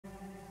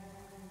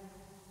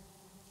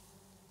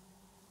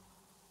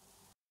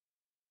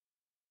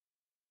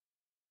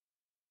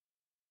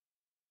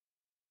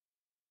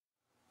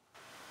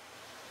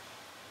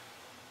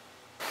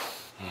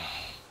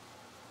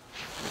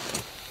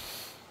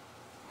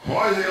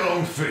Why the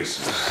long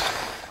faces?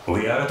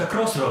 We are at a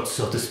crossroads,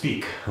 so to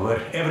speak,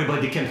 where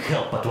everybody can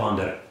help but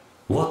wonder.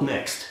 What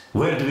next?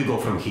 Where do we go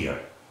from here?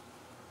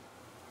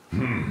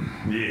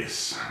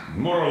 Yes,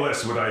 more or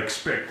less what I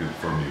expected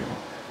from you.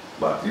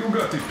 But you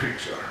got the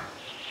picture.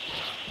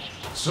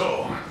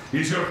 So,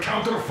 is your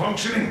counter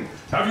functioning?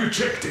 Have you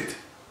checked it?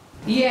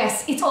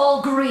 Yes, it's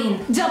all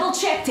green. Double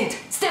checked it.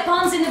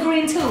 Stepan's in the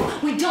green too.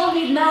 We don't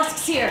need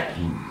masks here.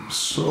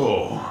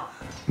 So,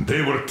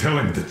 they were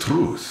telling the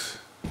truth.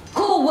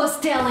 Who was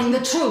telling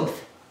the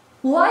truth?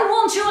 Why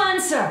won't you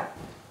answer?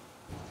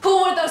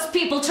 Who were those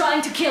people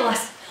trying to kill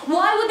us?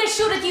 Why would they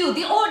shoot at you,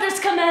 the Order's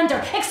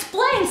commander?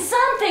 Explain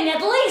something,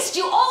 at least!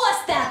 You owe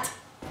us that!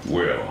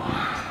 Well,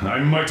 I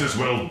might as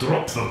well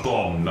drop the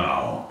bomb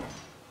now.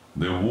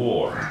 The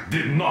war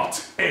did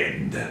not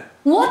end.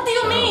 What do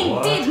you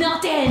mean, did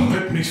not end?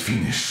 Let me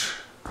finish.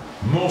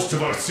 Most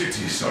of our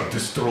cities are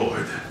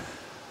destroyed.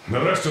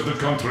 The rest of the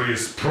country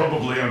is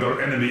probably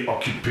under enemy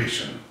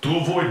occupation. To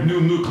avoid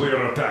new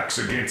nuclear attacks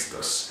against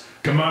us,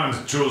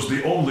 Command chose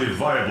the only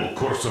viable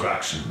course of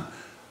action: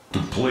 to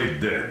play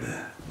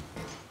dead.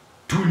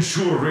 To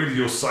ensure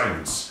radio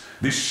silence,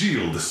 the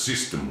SHIELD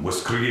system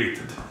was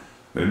created,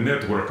 a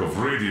network of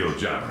radio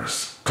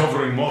jammers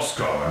covering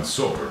Moscow and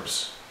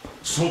suburbs,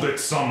 so that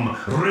some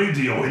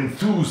radio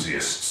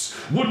enthusiasts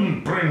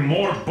wouldn't bring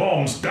more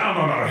bombs down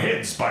on our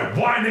heads by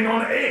whining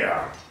on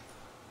air.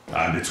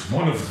 And it's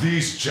one of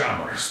these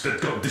jammers that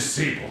got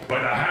disabled by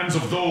the hands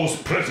of those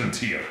present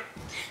here.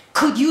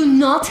 Could you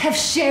not have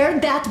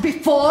shared that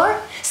before?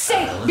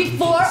 Say,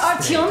 before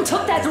Artyom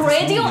took that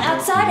radio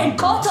outside and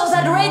caught all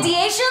that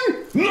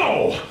radiation?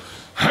 No!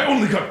 I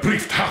only got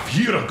briefed half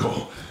year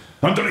ago,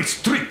 under a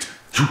strict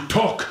 "you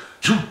talk,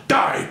 you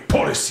die"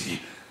 policy.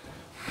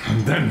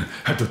 And then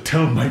had to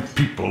tell my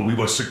people we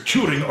were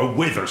securing a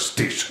weather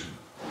station.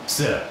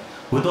 Sir,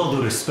 with all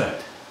due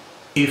respect,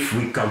 if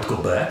we can't go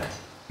back,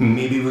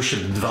 maybe we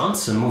should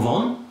advance and move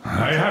on?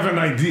 I have an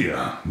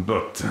idea,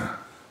 but...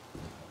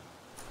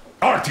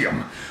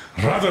 Artyom,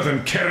 rather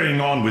than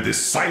carrying on with this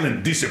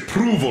silent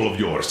disapproval of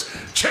yours,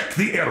 check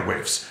the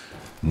airwaves.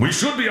 We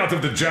should be out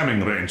of the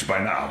jamming range by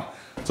now,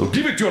 so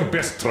give it your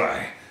best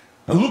try.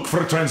 Look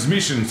for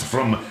transmissions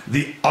from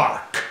the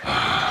Ark.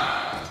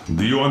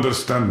 Do you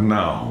understand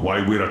now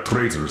why we're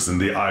traitors in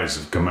the eyes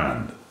of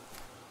Command?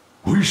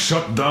 We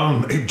shut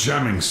down a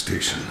jamming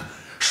station,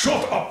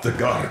 shot up the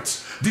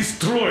guards,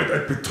 destroyed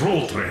a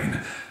patrol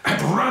train,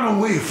 and ran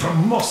away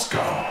from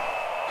Moscow.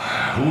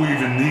 Who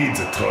even needs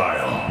a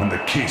trial when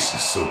the case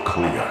is so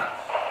clear?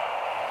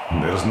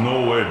 There's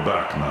no way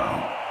back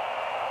now.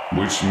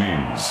 Which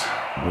means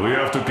we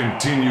have to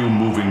continue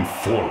moving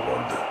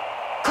forward.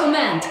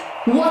 Command,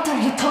 what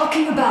are you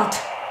talking about?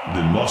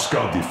 The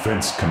Moscow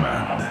Defense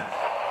Command.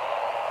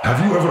 Have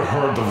you ever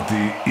heard of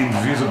the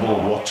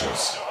Invisible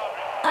Watchers?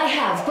 I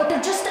have, but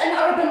they're just an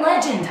urban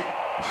legend.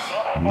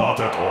 Not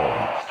at all.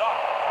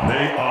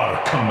 They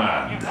are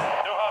Command.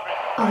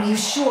 Are you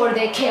sure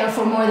they care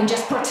for more than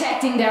just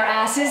protecting their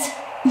asses?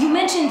 You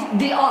mentioned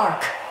the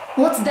Ark.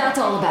 What's that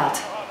all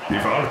about?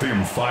 If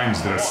Artyom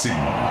finds their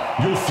signal,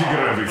 you'll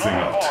figure everything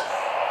out.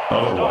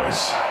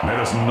 Otherwise,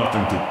 there's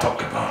nothing to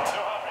talk about.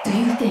 Do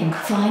you think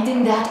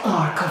finding that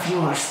Ark of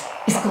yours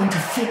is going to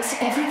fix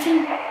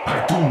everything?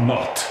 I do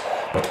not.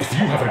 But if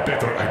you have a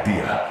better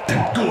idea,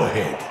 then go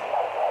ahead.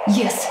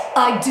 Yes,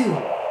 I do.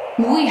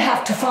 We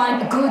have to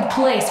find a good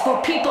place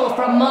for people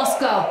from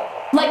Moscow,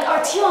 like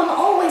Artyom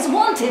always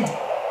wanted.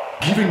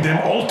 Giving them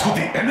all to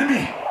the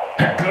enemy?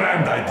 A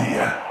grand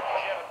idea.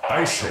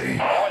 I say,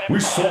 we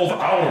solve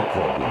our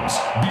problems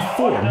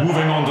before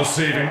moving on to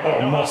saving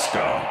all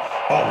Moscow.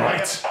 All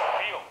right?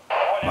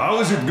 How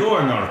is it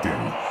going,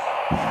 Artyom?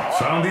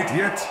 Found it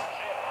yet?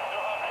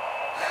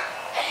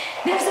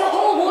 There's a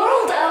whole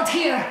world out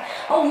here.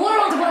 A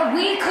world where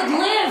we could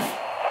live.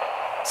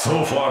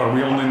 So far,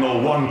 we only know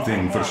one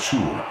thing for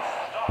sure.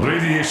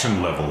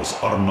 Radiation levels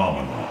are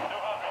nominal.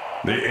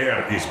 The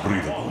air is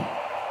breathable.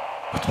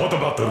 But what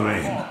about the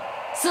rain?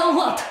 So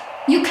what?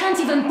 You can't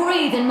even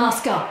breathe in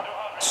Moscow.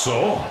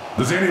 So,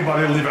 does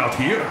anybody live out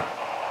here?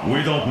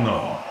 We don't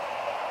know.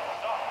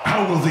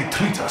 How will they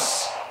treat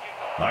us?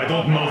 I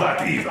don't know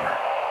that either.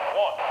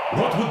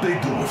 What would they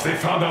do if they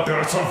found out there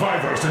are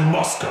survivors in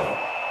Moscow?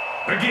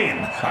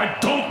 Again, I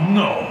don't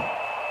know.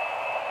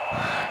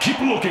 Keep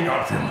looking,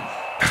 Artyom.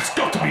 There's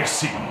got to be a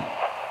signal.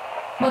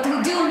 But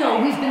we do know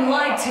we've been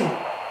lied to.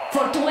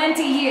 For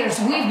 20 years,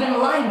 we've been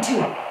lied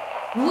to.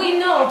 We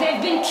know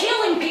they've been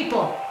killing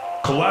people.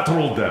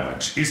 Collateral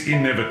damage is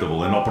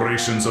inevitable in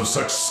operations of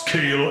such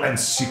scale and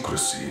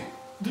secrecy.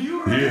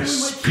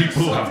 Yes,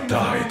 people have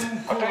died.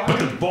 But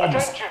the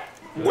bombs...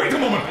 Wait a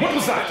moment, what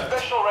was that?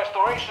 Special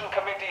Restoration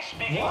Committee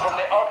speaking from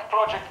the Ark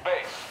Project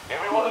base.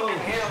 Everyone who can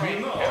hear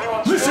me,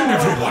 everyone... Listen,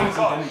 everyone!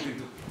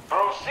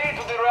 Proceed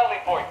to the rally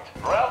point.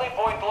 Rally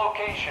point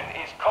location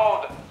is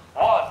code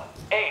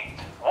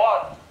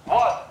 1811-79.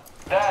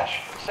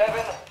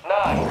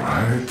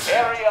 Alright.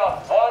 Area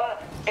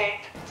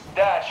 18-5.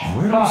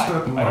 Where is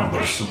that I number?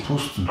 we're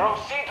supposed to...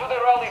 Proceed to the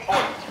rally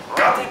point.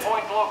 Got Rally it.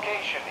 point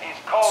location is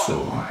called So,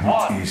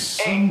 it is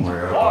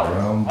somewhere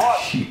around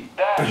here.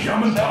 The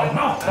Yamantau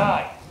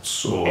Mountain.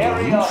 So, the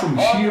route from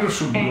here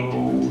should go...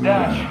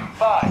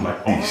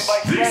 like this.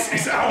 This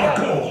is our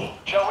goal.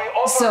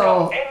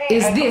 So,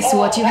 is this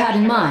what you had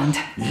in mind?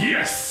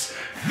 Yes,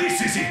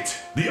 this is it.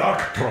 The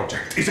Ark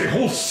Project is a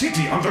whole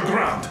city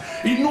underground.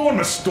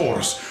 Enormous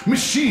stores,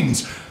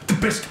 machines, the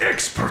best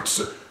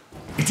experts.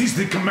 It is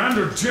the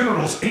Commander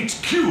General's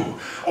HQ.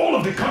 All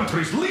of the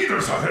country's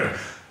leaders are there.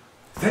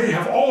 They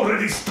have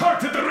already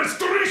started the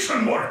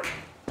restoration work.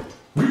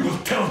 We will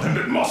tell them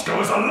that Moscow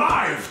is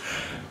alive.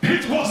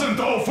 It wasn't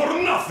all for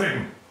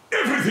nothing.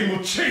 Everything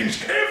will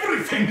change,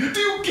 everything. Do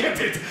you get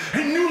it?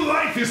 A new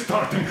life is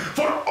starting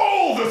for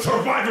all the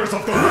survivors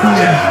of the war.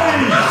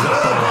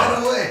 By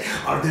the way,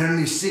 are there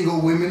any single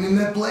women in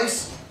that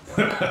place?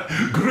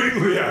 Great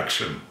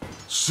reaction.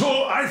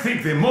 So I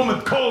think the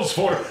moment calls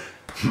for...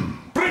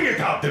 Bring it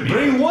out to me.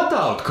 Bring what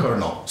out,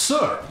 Colonel?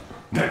 Sir?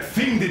 That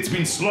thing that's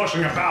been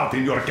sloshing about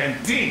in your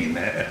canteen.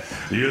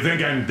 You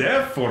think I'm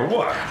deaf or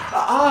what?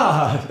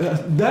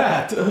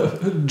 That.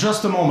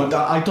 Just a moment.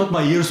 I thought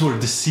my ears were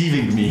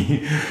deceiving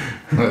me.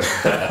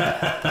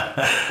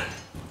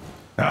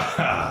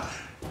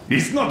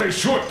 It's not a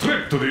short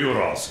trip to the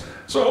Urals,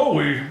 so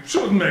we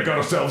should make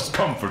ourselves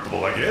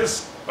comfortable, I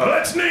guess.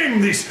 Let's name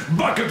this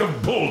bucket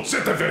of bolts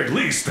at the very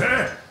least,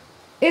 eh?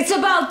 It's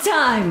about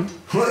time!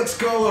 Let's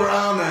call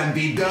around and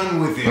be done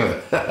with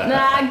it.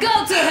 Nah,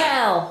 go to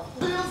hell!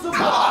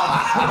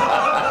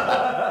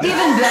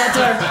 Even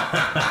better!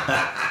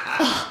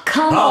 Oh,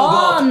 come How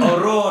on! about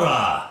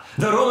Aurora?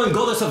 The Roman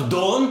goddess of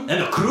dawn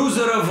and a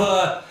cruiser of,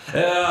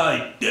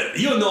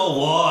 you know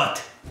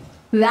what?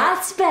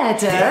 That's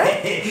better!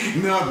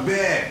 Not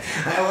bad.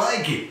 I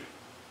like it.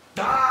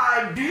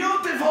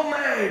 Beautiful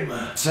name.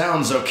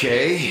 Sounds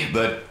okay,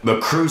 but the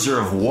cruiser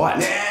of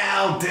what?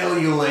 I'll tell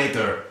you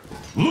later.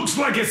 Looks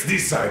like it's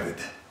decided.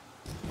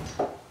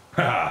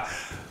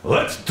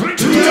 Let's drink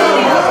to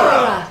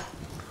Aurora!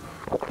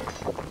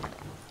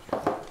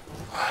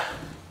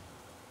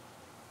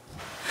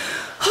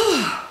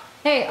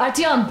 Hey,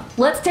 Artyom,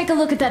 let's take a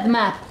look at that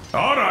map.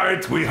 All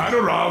right, we had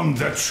a round.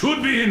 That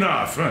should be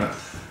enough.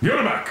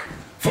 Yermak,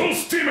 full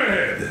steam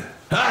ahead.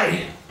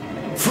 Aye.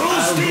 Full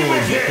I'll steam go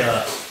ahead. get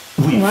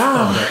a whiff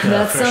Wow, of that,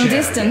 that's fresh some air.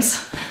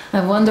 distance.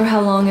 I wonder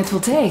how long it will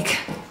take.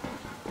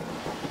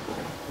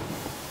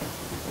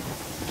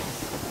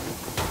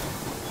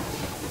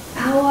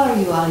 How are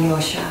you,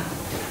 Alyosha?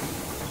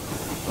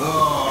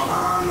 Oh,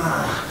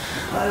 Anna.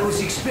 I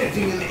was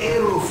expecting an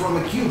arrow from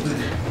a Cupid,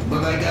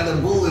 but I got a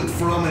bullet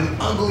from an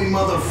ugly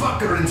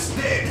motherfucker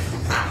instead.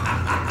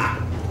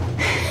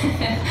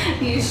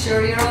 You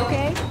sure you're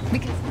okay?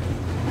 Because...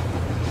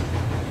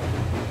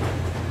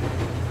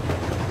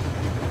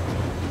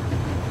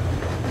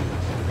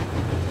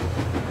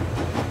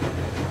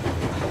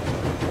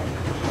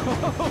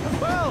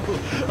 Well,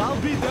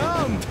 I'll be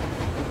damned.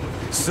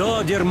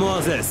 So, dear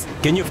Moses,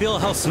 can you feel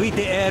how sweet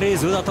the air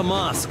is without a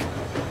mask?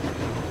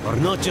 Or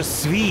not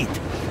just sweet,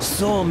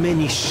 so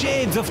many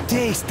shades of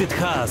taste it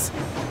has.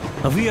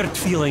 A weird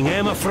feeling,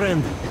 eh, my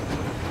friend?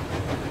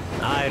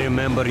 I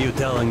remember you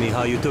telling me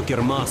how you took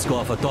your mask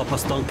off atop a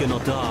stunken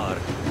otar.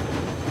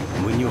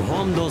 When you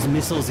homed those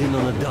missiles in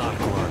on the Dark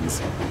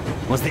Ones,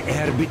 was the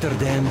air bitter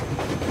then?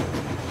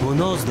 Who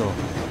knows though?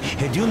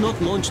 Had you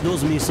not launched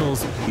those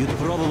missiles, you'd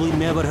probably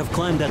never have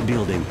climbed that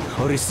building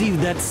or received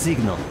that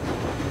signal.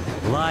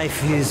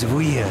 Life is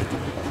weird,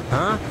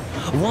 huh?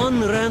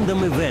 One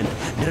random event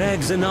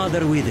drags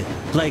another with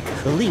it, like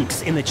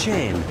links in a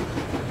chain.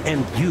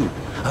 And you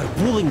are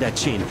pulling that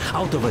chain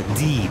out of a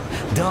deep,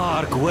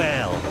 dark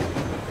well.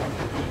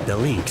 The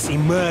links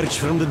emerge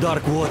from the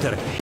dark water.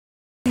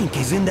 The link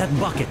is in that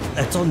bucket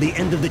that's on the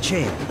end of the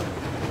chain.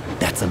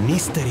 That's a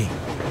mystery.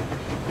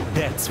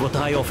 That's what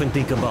I often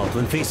think about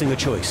when facing a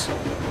choice.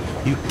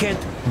 You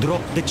can't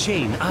drop the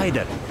chain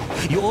either.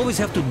 You always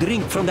have to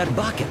drink from that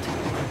bucket.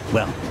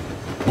 Well,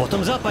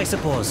 bottoms up, I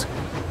suppose.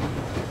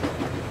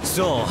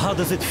 So, how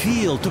does it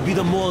feel to be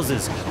the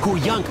Moses who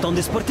yanked on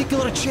this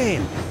particular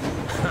chain?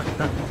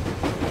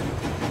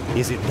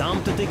 Is it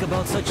dumb to think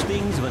about such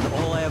things when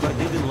all I ever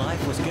did in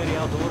life was carry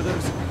out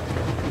orders?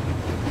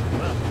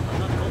 Well, I'm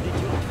not called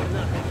idiot for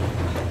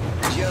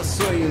nothing. Just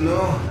so you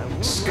know,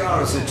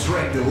 scars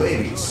attract the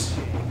ladies.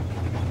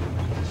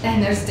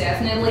 And there's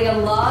definitely a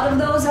lot of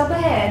those up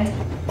ahead.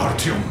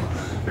 Artyom,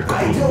 a couple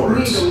I of don't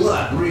words. need a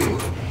lot,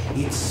 really.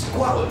 It's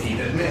quality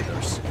that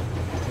matters.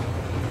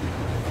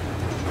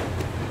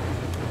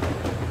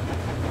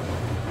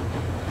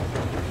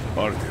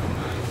 Artyom,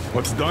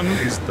 what's done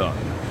is done.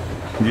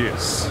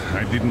 Yes,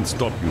 I didn't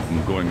stop you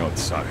from going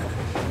outside.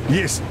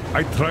 Yes,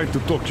 I tried to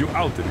talk you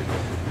out of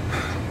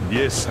it.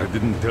 Yes, I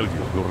didn't tell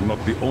you you're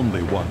not the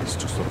only ones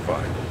to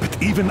survive.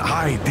 But even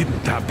I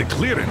didn't have the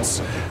clearance.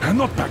 And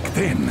not back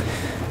then.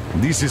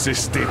 This is a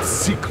state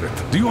secret.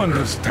 Do you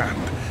understand?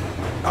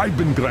 I've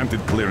been granted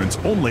clearance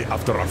only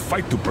after a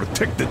fight to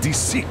protect the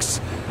D6.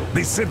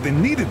 They said they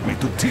needed me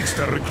to teach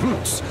their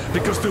recruits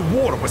because the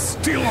war was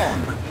still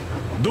on.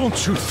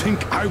 Don't you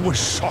think I was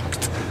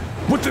shocked?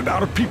 What did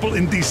our people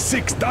in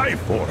D6 die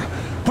for?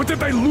 What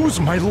did I lose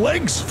my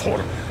legs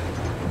for?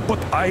 But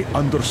I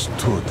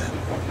understood,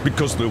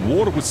 because the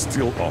war was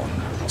still on.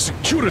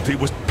 Security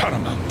was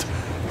paramount.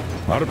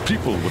 Our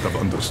people would have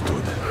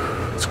understood.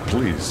 So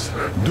please,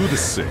 do the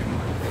same.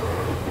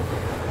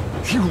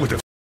 You would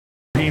have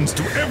means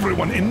to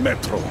everyone in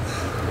Metro.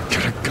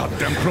 You're a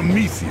goddamn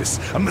Prometheus,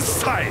 a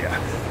messiah.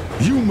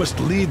 You must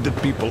lead the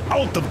people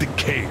out of the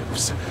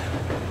caves.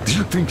 Do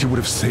you think you would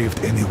have saved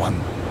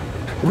anyone?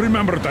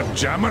 Remember that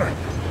jammer?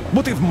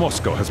 What if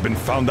Moscow has been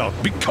found out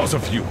because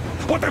of you?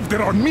 What if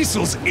there are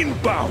missiles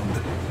inbound?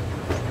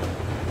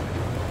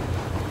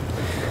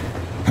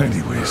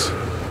 Anyways,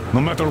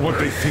 no matter what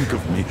they think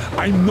of me,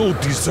 I'm no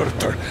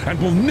deserter and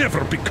will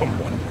never become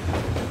one.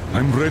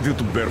 I'm ready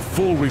to bear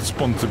full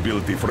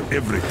responsibility for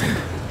everything.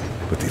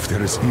 But if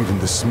there is even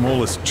the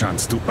smallest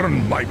chance to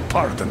earn my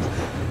pardon,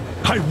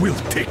 I will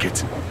take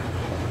it.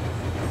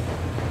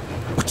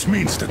 Which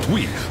means that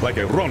we, like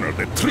a runner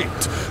that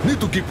tripped, need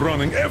to keep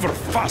running ever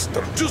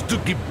faster just to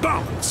keep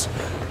balance.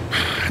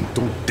 And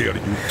don't dare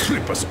you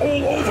trip us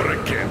all over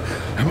again.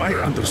 Am I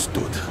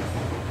understood?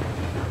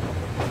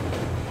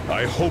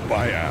 I hope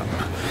I am.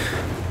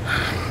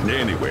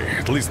 Anyway,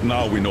 at least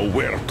now we know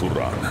where to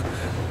run.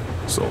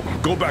 So,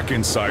 go back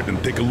inside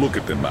and take a look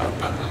at the map.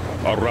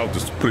 Our route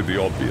is pretty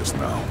obvious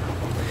now.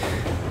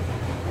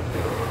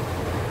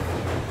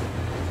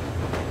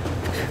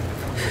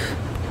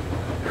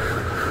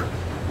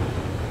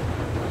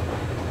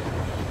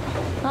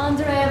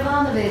 Andrei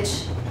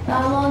Ivanovich,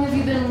 how long have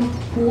you been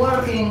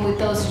working with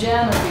those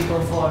jammer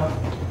people for?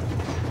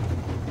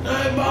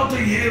 About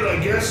a year, I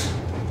guess.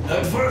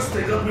 At first,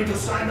 they got me to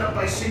sign up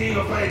by singing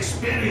of my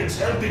experience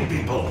helping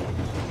people.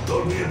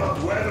 Told me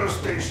about weather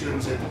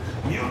stations and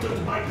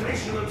mutant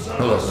migration observers.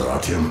 Hello,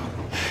 Artyom.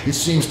 It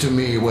seems to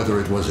me, whether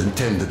it was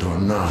intended or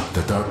not,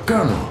 that our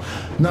colonel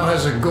now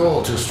has a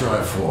goal to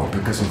strive for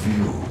because of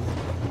you.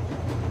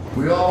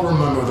 We all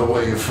remember the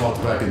way you fought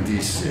back in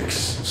D6,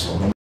 so no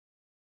matter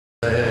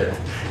ahead,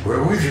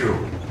 we're with you.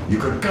 You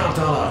can count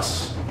on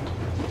us.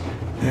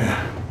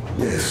 Yeah,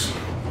 yes.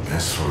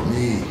 As for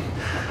me,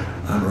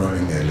 I'm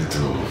running a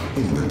little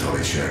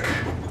inventory check.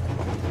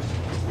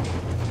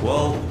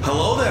 Well,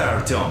 hello there,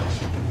 Artyom.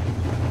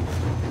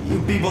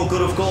 You people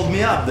could have called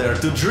me up there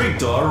to drink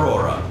to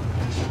Aurora.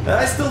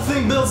 I still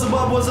think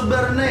Beelzebub was a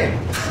better name.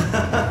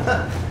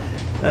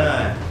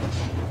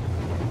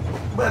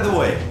 By the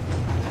way,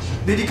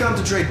 did you come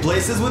to trade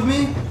places with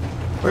me?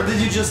 Or did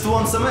you just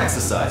want some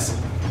exercise?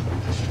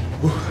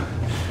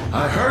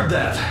 I heard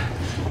that.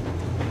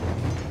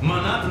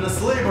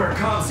 Monotonous labor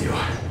calms you.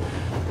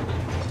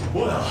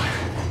 Well,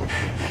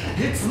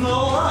 it's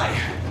no lie.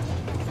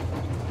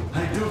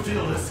 I do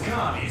feel this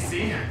calm, you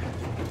see?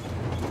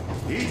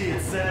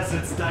 Idiot says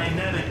it's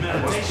dynamic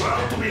I was meditation.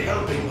 proud to be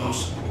helping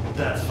those.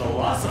 That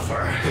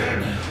philosopher.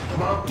 Then,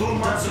 about 2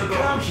 months Doesn't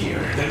ago, come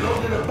here. they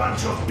loaded a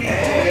bunch of people.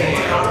 Hey,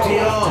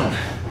 Artyom!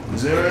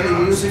 Is there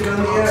any music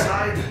on the air?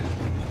 Outside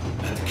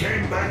and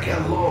came back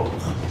alone.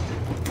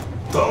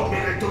 Told me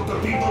they took the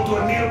people to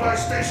a nearby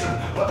station,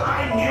 but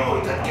I knew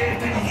it had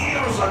caved in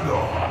years ago.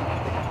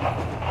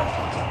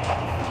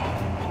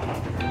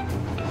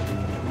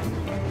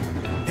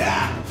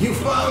 Yeah, you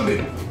found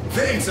it!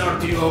 Thanks,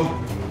 Artyom!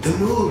 The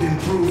mood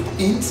improved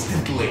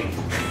instantly.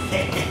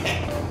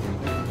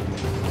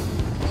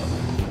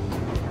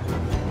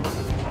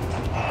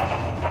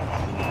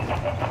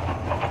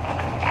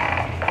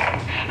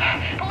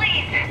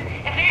 Please,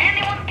 if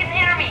anyone can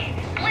hear me,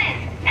 please,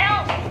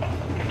 help!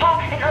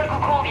 Pop and Uncle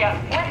Kolya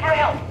went for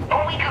help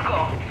a week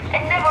ago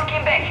and never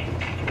came back.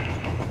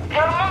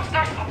 There are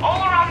monsters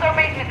all around our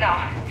basement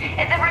now,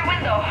 at every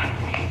window,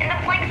 and the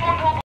flanks won't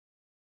hold.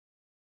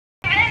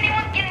 If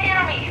anyone can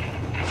hear me!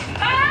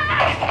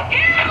 Ah!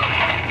 Help!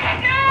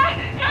 No!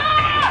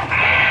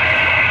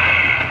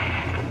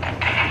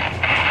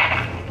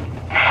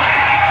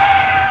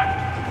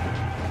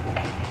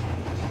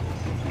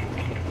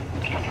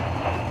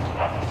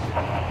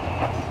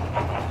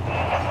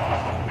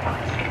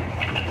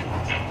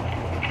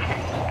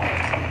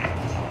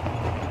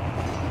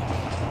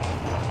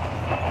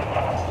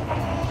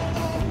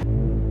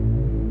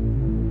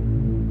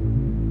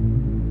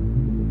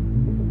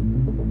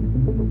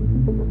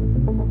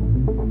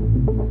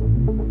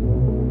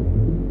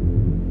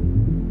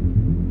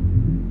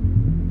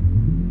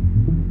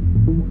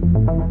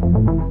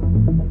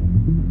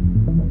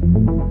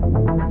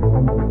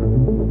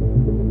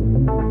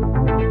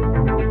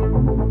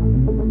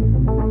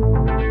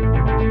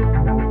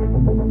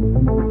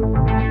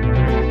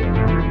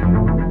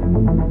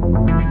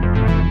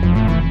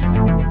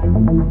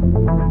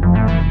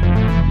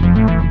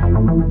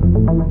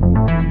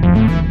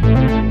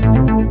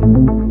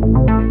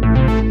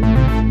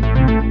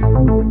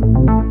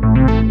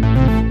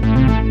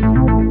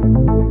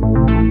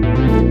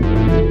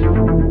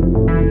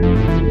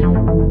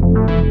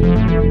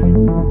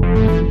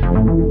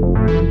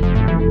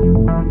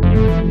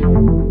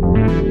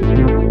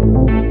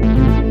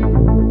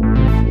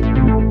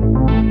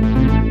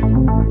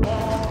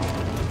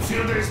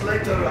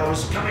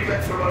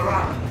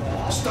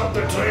 stopped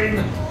the train,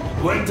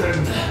 went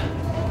and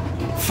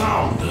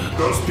found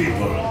those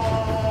people.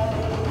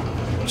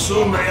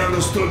 Soon they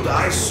understood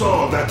I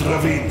saw that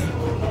ravine.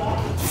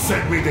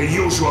 Fed me the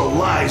usual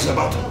lies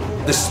about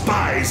the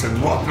spies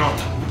and whatnot.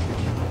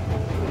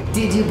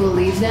 Did you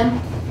believe them?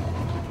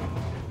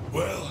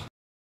 Well...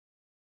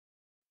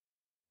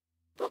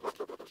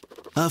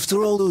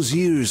 After all those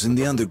years in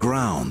the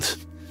underground,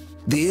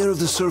 the air of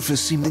the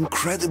surface seemed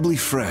incredibly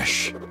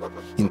fresh,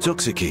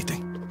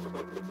 intoxicating.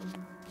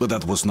 But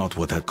that was not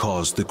what had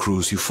caused the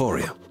crew's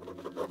euphoria.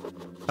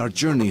 Our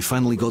journey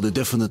finally got a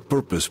definite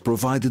purpose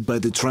provided by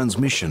the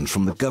transmission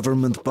from the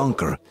government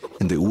bunker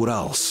in the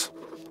Urals.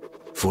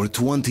 For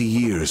 20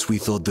 years we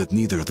thought that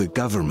neither the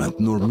government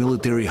nor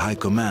military high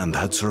command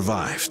had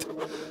survived.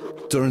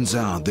 Turns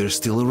out they're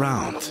still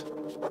around.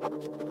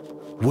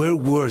 Where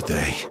were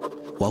they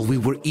while we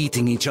were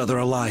eating each other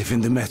alive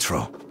in the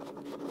metro?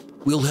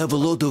 We'll have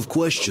a lot of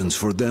questions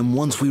for them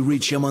once we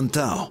reach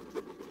Yamantau,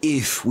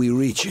 if we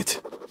reach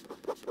it.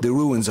 The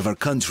ruins of our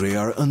country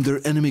are under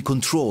enemy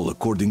control,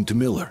 according to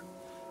Miller,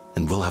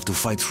 and we'll have to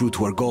fight through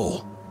to our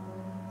goal.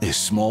 A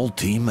small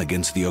team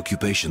against the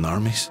occupation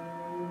armies?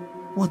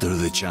 What are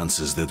the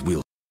chances that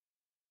we'll...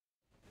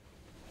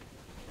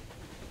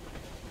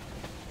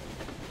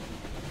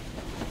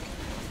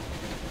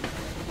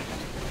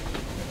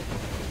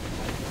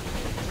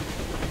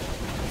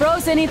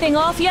 Froze anything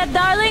off yet,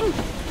 darling?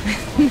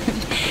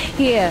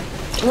 Here,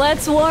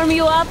 let's warm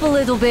you up a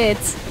little bit.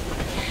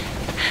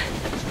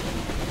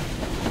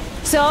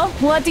 So,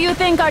 what do you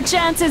think our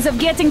chances of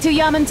getting to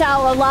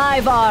Yamantau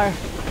alive are?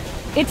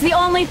 It's the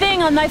only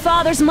thing on my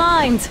father's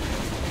mind.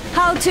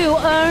 How to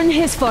earn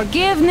his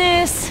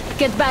forgiveness,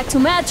 get back to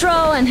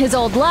Metro and his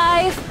old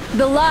life,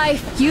 the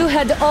life you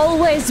had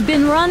always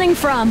been running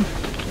from.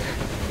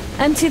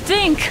 And to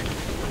think,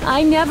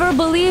 I never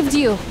believed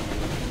you.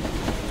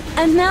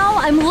 And now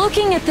I'm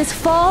looking at this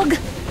fog,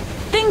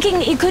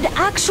 thinking it could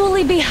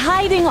actually be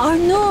hiding our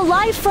new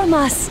life from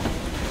us.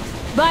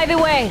 By the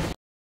way,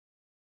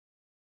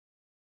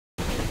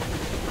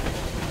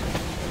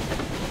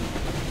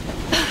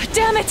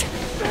 damn it!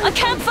 A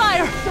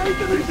campfire!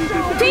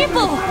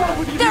 People!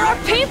 There are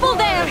people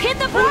there! Hit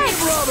the brakes!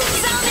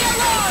 Sound the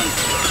alarm!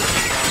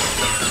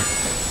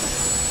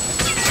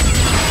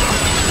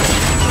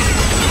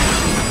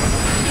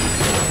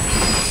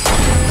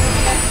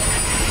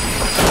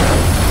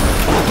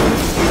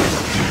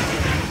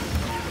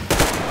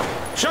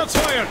 Shots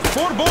fired!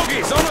 4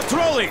 bogies on a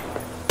trolley!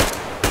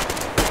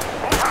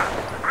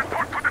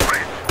 Report to the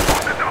bridge.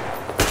 Loaded up.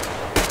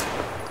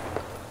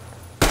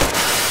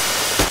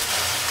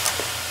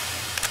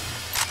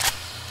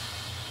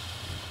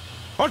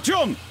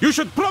 Artyom, you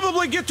should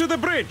probably get to the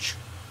bridge!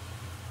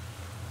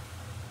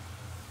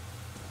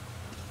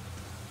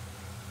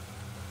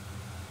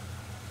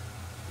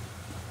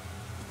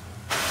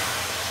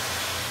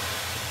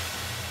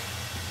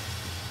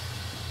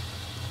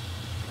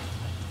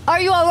 Are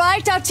you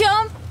alright,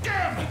 Artyom?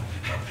 Damn!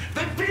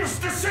 They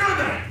pierced the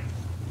cylinder!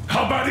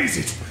 How bad is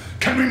it?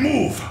 Can we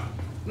move?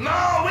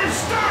 No, we're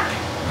stuck!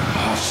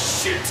 Ah,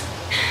 shit!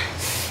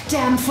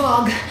 Damn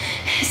fog.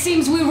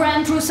 Seems we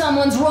ran through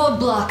someone's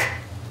roadblock.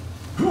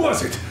 Who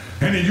was it?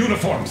 Any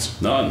uniforms?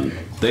 None.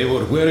 They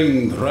were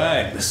wearing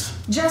rags.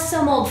 Just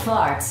some old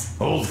farts.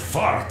 Old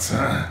farts,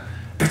 huh?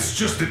 That's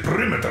just the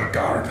perimeter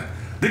guard.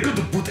 They could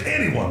have put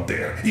anyone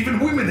there, even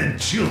women and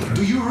children.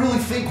 Do you really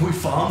think we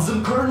found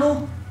them,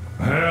 Colonel?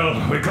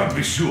 Well, we can't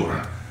be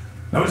sure.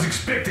 I was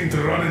expecting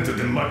to run into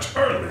them much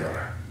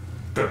earlier.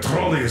 The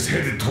trolley is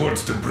headed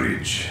towards the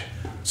bridge.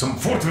 Some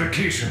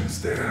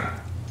fortifications there.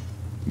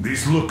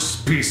 This looks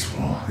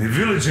peaceful. A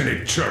village and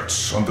a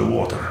church on the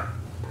water.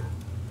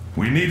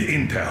 We need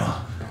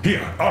intel.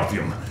 Here,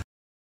 Artyom.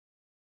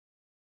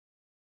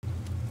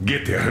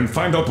 Get there and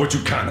find out what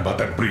you can about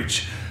that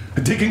bridge.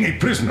 Taking a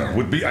prisoner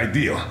would be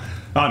ideal.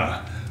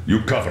 Anna,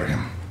 you cover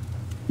him.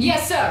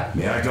 Yes, sir.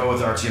 May I go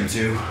with Artyom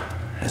too?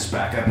 As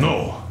backup?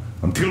 No.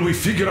 Until we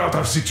figure out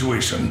our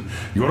situation,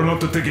 you are not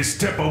to take a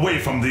step away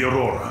from the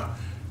Aurora.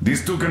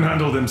 These two can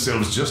handle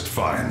themselves just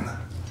fine.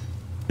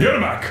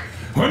 Yermak,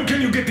 when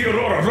can you get the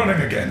Aurora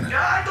running again?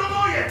 I don't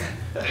know yet.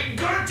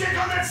 Gotta check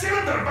on that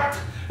cylinder, but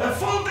a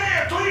full day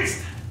at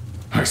least.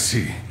 I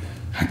see.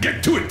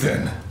 Get to it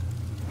then.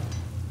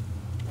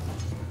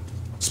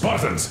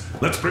 Spartans,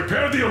 let's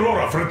prepare the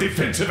Aurora for a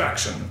defensive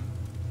action.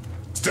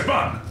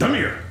 Stepan,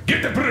 Damir,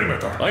 get the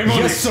perimeter. I'm on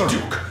Yes, it. sir.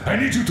 Duke, I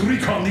need you to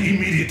recon the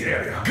immediate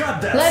area.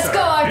 Got that, Let's sir. go,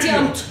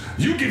 Artyom. Idiot,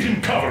 you give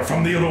him cover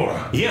from the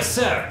Aurora. Yes,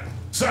 sir!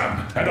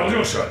 Sam and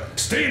Alyosha,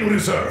 stay in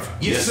reserve.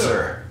 Yes,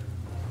 sir.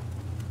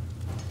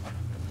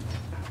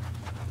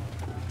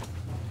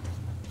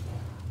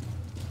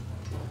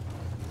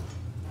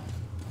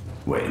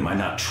 Wait, am I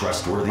not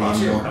trustworthy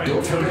anymore? I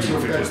Don't told forget you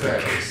your if it was the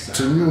backpack. case. It's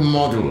a new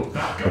model,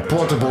 a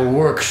portable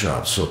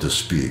workshop, so to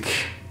speak.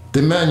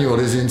 The manual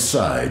is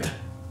inside.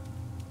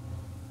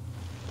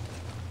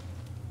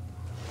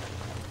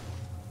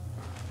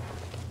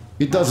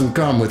 It doesn't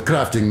come with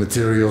crafting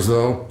materials,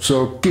 though,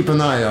 so keep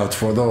an eye out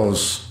for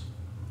those.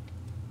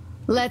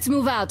 Let's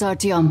move out,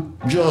 Artyom.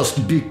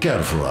 Just be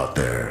careful out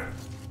there.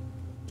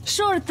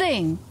 Sure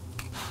thing.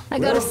 I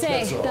gotta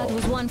say, that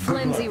was one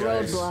flimsy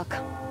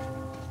roadblock.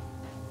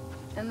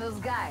 And those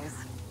guys,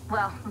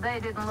 well, they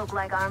didn't look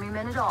like army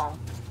men at all.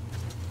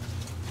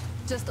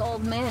 Just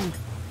old men.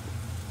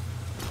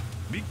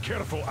 Be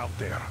careful out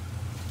there.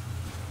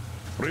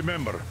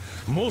 Remember,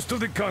 most of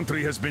the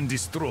country has been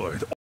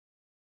destroyed.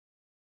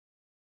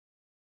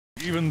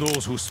 Even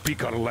those who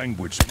speak our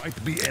language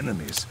might be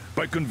enemies,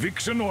 by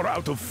conviction or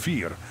out of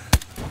fear.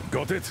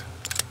 Got it?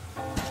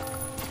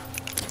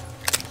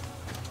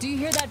 Do you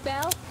hear that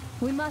bell?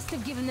 We must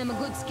have given them a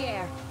good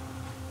scare.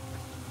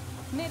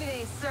 Maybe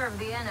they served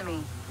the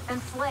enemy,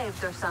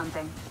 enslaved or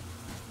something.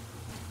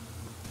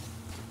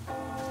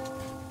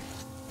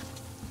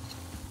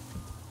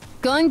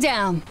 Going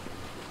down.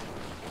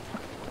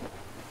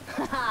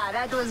 Haha,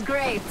 that was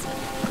great.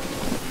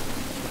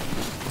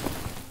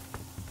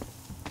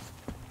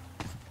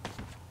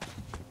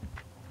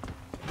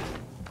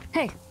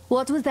 Hey,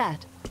 what was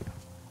that?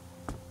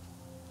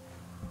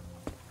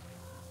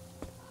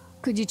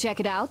 Could you check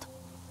it out?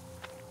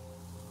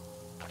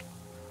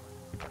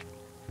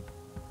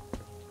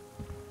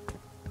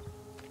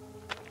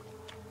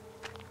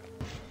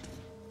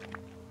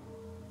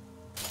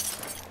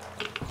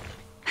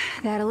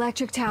 That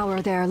electric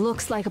tower there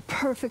looks like a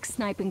perfect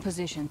sniping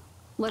position.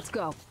 Let's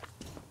go.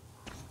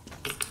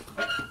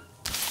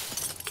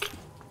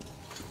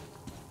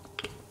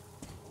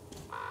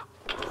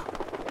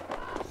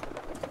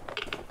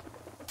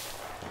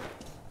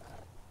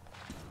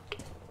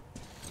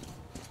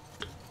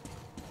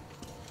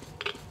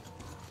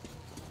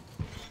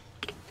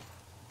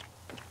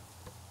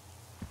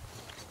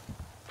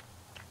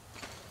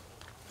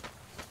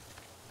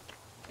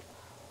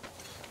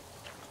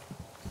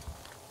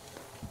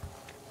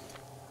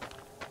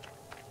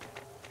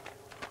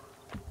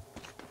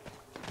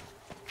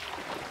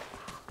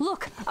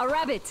 Look, a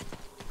rabbit!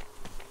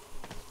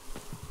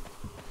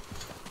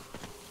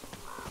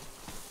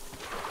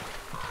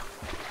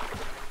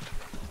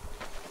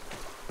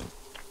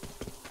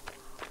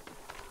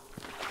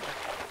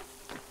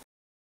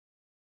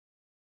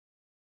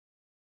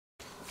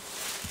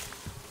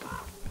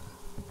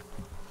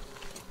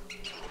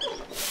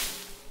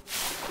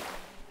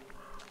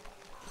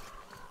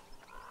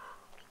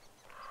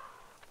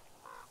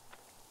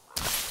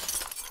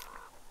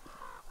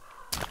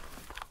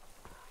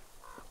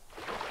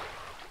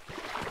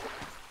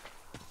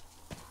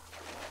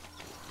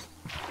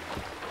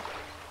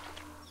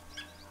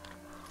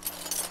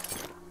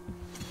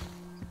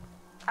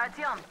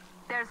 Artyom,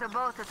 there's a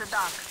boat at the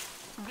dock.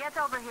 Get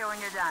over here when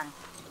you're done.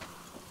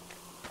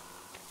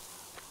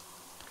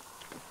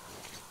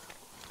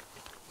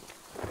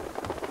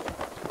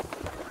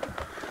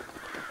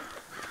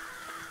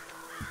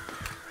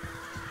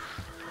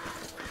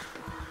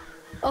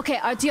 Okay,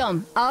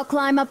 Artyom, I'll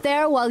climb up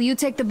there while you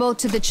take the boat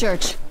to the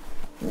church.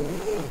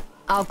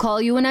 I'll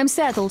call you when I'm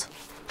settled.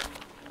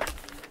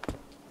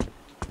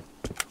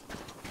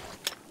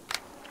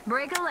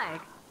 Break a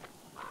leg.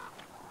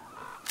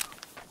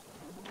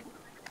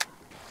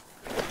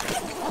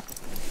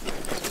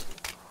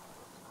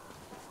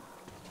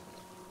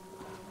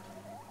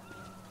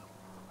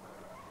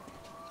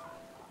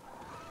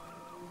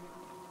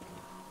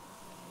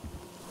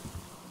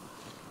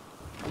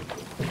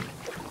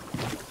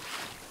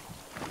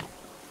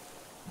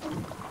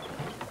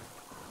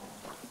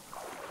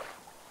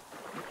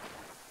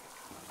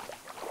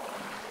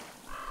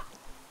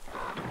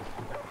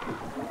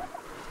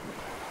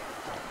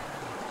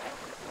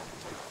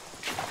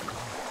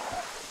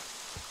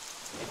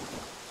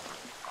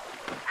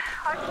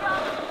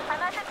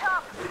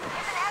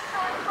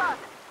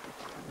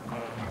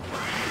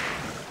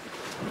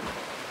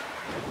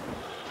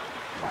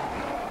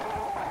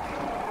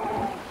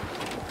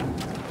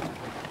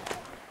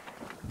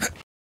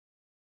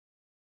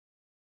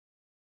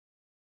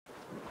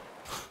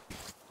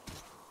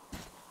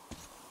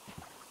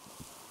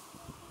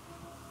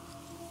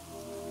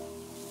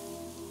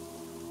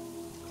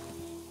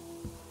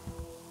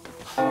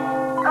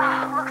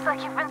 Looks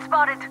like you've been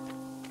spotted.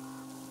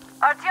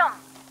 Artyom,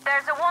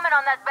 there's a woman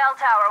on that bell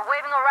tower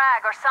waving a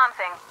rag or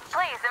something.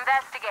 Please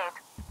investigate.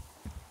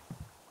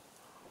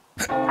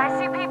 I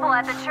see people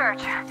at the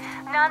church.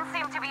 None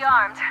seem to be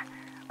armed.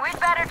 We'd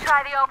better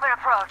try the open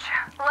approach.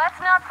 Let's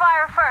not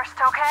fire first,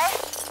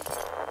 okay?